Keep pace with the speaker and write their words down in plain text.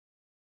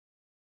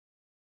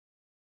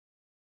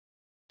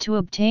To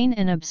obtain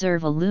and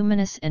observe a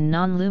luminous and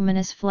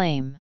non-luminous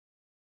flame.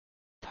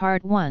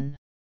 Part 1.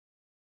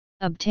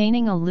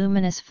 Obtaining a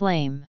luminous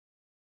flame.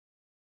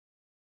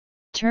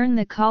 Turn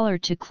the collar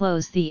to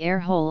close the air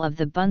hole of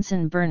the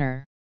Bunsen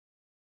burner.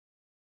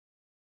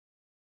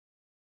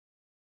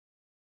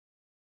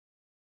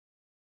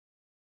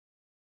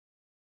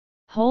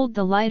 Hold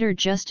the lighter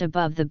just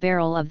above the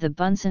barrel of the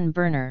Bunsen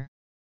burner.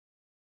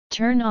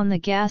 Turn on the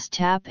gas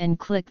tap and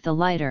click the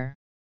lighter.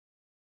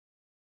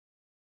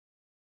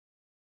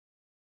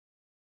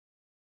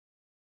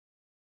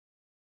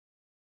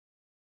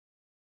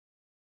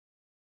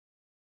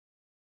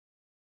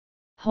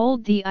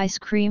 Hold the ice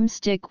cream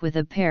stick with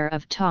a pair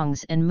of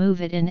tongs and move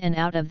it in and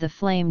out of the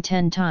flame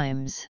 10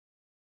 times.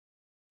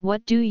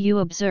 What do you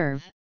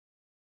observe?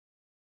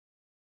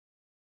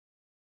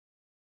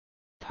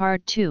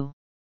 Part 2.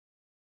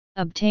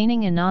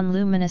 Obtaining a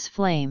non-luminous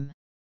flame.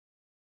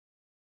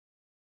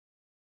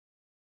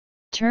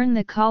 Turn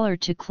the collar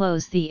to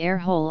close the air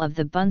hole of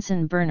the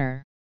Bunsen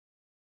burner.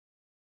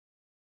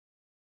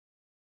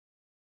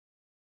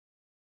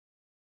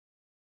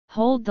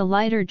 Hold the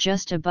lighter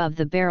just above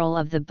the barrel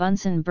of the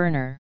Bunsen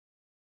burner.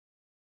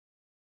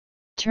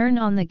 Turn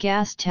on the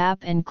gas tap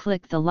and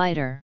click the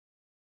lighter.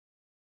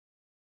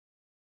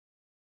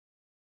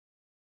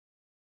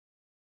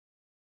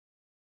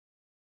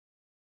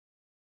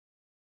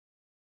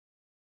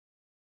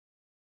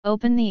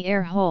 Open the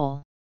air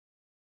hole.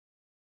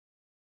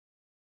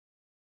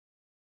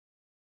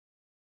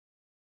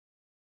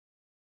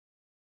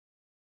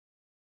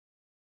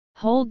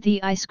 Hold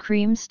the ice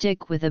cream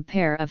stick with a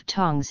pair of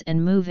tongs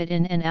and move it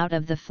in and out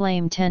of the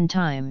flame 10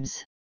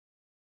 times.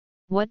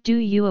 What do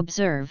you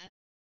observe?